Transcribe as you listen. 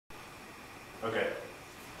Okay,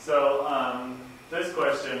 so this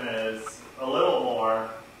question is a little more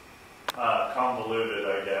convoluted,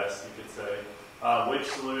 I guess you could say. Which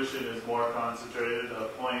solution is more concentrated, a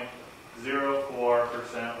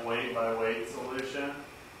 0.04% weight by weight solution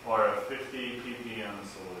or a 50 ppm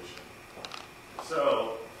solution?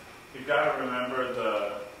 So you've got to remember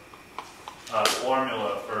the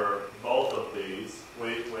formula for both of these,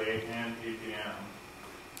 weight, and ppm.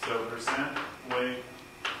 So percent weight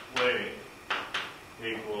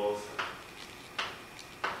equals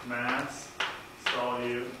mass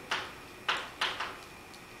solute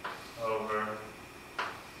over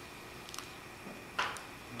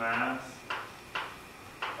mass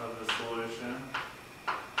of the solution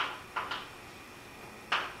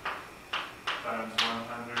times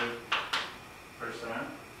 100%.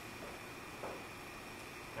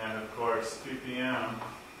 And of course, ppm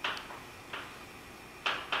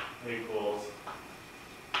equals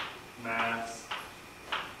mass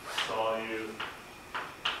solute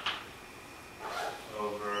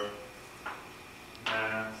over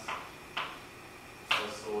mass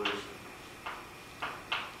of solution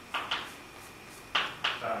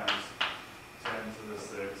times 10 to the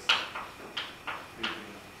 6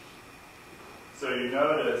 ppm. So you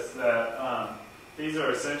notice that these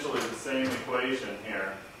are essentially the same equation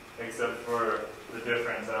here, except for the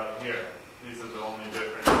difference out here. These are the only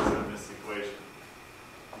differences in this equation.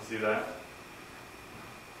 You see that?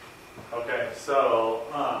 Okay, so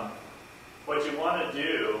what you want to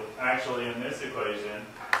do actually in this equation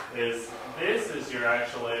is this is your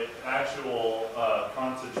actual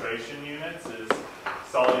concentration units, is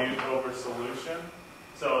solute over solution.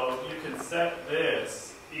 So you can set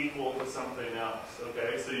this equal to something else,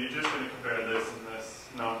 okay? So you're just going to compare this and this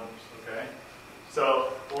numbers, okay?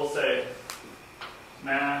 So we'll say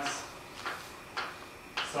mass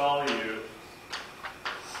solute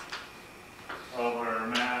over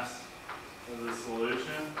mass of the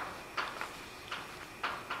solution.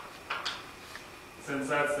 Since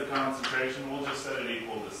that's the concentration, we'll just set it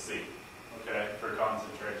equal to C, okay, for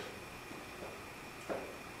concentration.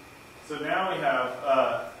 So now we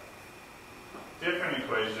have different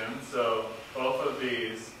equations. So both of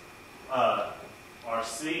these are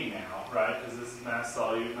C now, right? Because this is mass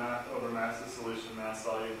solute over mass of solution, mass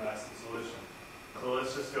solute, mass of solution. So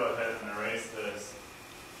let's just go ahead and erase this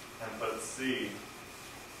and put C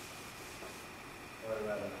where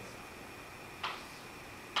that is.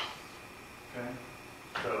 Okay?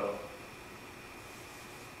 So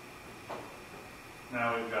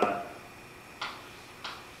now we've got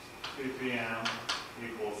ppm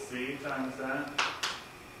equals C times that,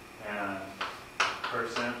 and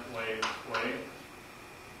percent weight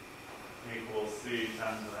equals C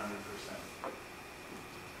times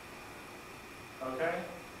 100%. Okay?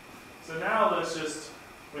 So now let's just,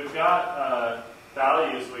 we've got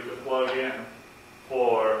values we could plug in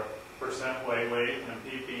for percent weight and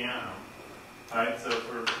ppm. Right? So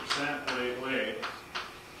for percent weight,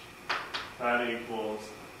 that equals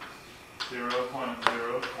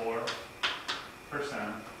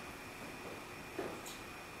 0.04%.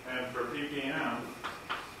 And for ppm,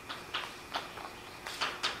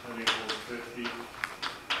 that equals 50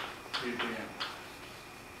 ppm.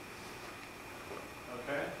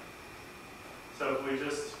 Okay? So if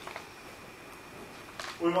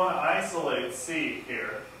we want to isolate C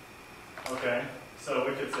here, okay? So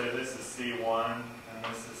we could say this is C1 and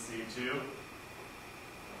this is C2.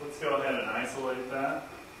 Let's go ahead and isolate that.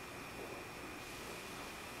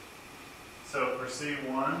 So for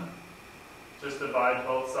C1, just divide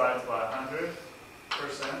both sides by 100%.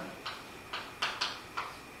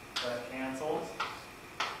 That cancels.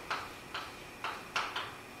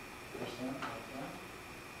 Percent like that.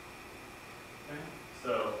 Okay,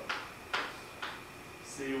 so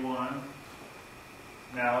C1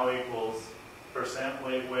 now equals percent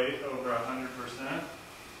weight over 100%.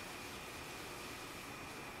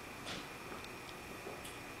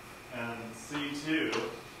 And C2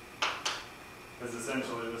 is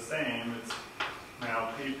essentially the same. It's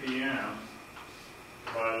now ppm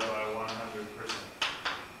divided by 100%.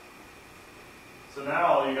 So now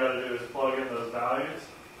all you got to do is plug in those values.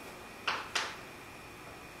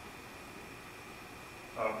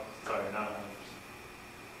 Oh, sorry, not 100%.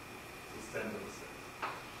 It's 10 to the 6.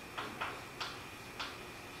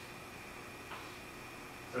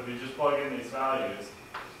 So if you just plug in these values,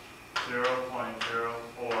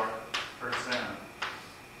 0.04%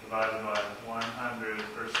 divided by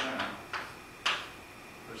 100%,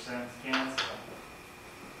 percents cancel.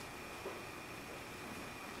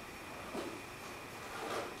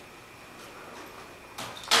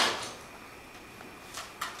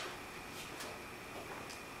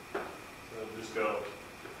 So just go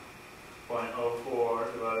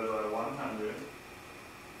 0.04 divided by 100.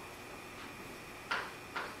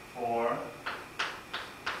 4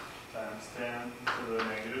 times 10 to the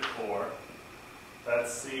negative 4.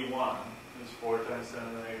 That's C1, is 4 times 10 to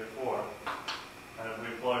the negative 4. And if we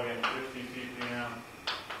plug in 50 ppm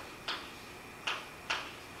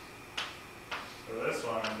for this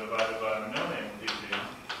one and divide it by a million ppm,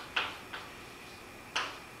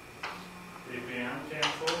 ppm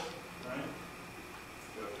cancels, right?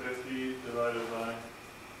 So 50 divided by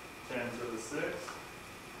 10 to the 6,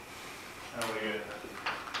 and we get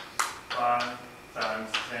 5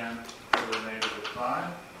 times 10 to the negative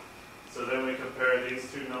 5. So then we compare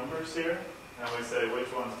these two numbers here, and we say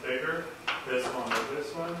which one's bigger, this one or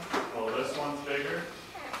this one? Well, this one's bigger,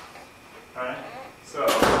 right? So,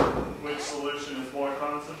 which solution is more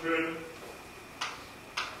concentrated?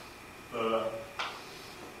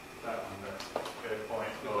 That one there. Okay,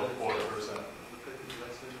 0.04%.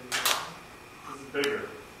 This is a bigger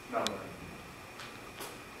number.